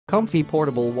COMFEE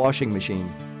portable washing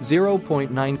machine.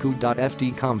 0.9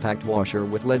 cu.ft compact washer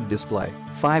with LED display,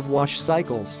 5 wash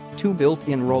cycles, 2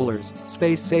 built-in rollers,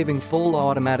 space-saving full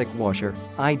automatic washer,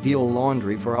 ideal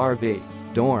laundry for RV,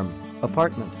 dorm,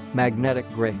 apartment, magnetic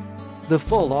gray. The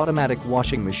full automatic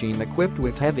washing machine equipped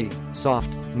with heavy,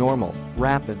 soft, normal,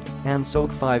 rapid, and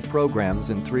soak 5 programs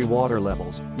in 3 water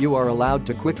levels. You are allowed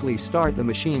to quickly start the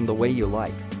machine the way you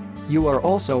like. You are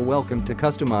also welcome to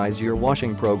customize your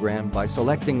washing program by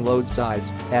selecting load size,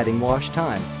 adding wash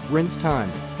time, rinse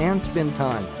time, and spin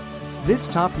time. This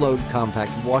top-load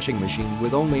compact washing machine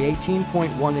with only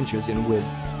 18.1 inches in width,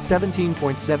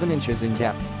 17.7 inches in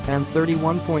depth, and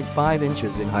 31.5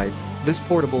 inches in height, this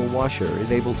portable washer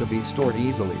is able to be stored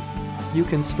easily. You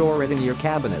can store it in your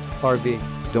cabinet, RV,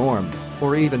 dorm,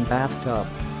 or even bathtub.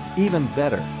 Even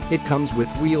better, it comes with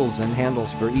wheels and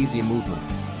handles for easy movement.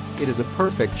 It is a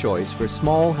perfect choice for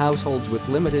small households with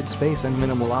limited space and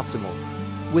minimal optimal.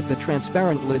 With the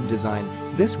transparent lid design,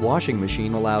 this washing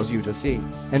machine allows you to see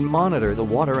and monitor the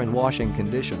water and washing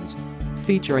conditions.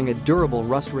 Featuring a durable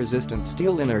rust-resistant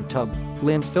steel inner tub,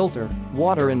 lint filter,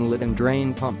 water inlet and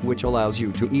drain pump which allows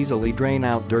you to easily drain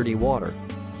out dirty water.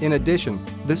 In addition,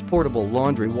 this portable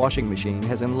laundry washing machine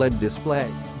has an LED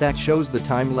display that shows the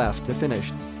time left to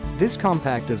finish. This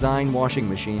compact design washing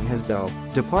machine has the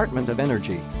Department of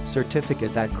Energy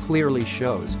certificate that clearly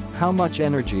shows how much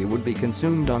energy would be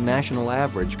consumed on national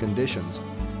average conditions,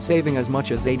 saving as much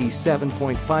as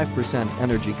 87.5%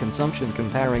 energy consumption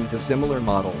comparing to similar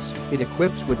models. It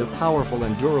equips with a powerful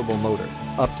and durable motor,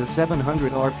 up to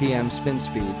 700 RPM spin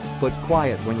speed, but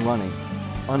quiet when running.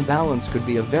 Unbalance could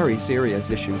be a very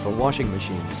serious issue for washing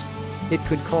machines. It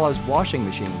could cause washing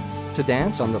machine to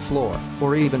dance on the floor,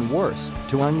 or even worse,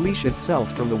 to unleash itself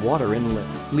from the water inlet,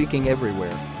 leaking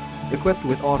everywhere. Equipped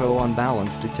with auto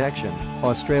unbalance detection,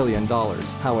 Australian dollars,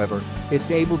 however,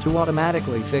 it's able to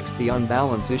automatically fix the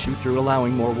unbalance issue through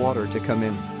allowing more water to come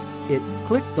in.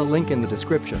 Click the link in the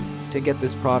description to get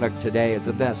this product today at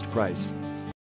the best price.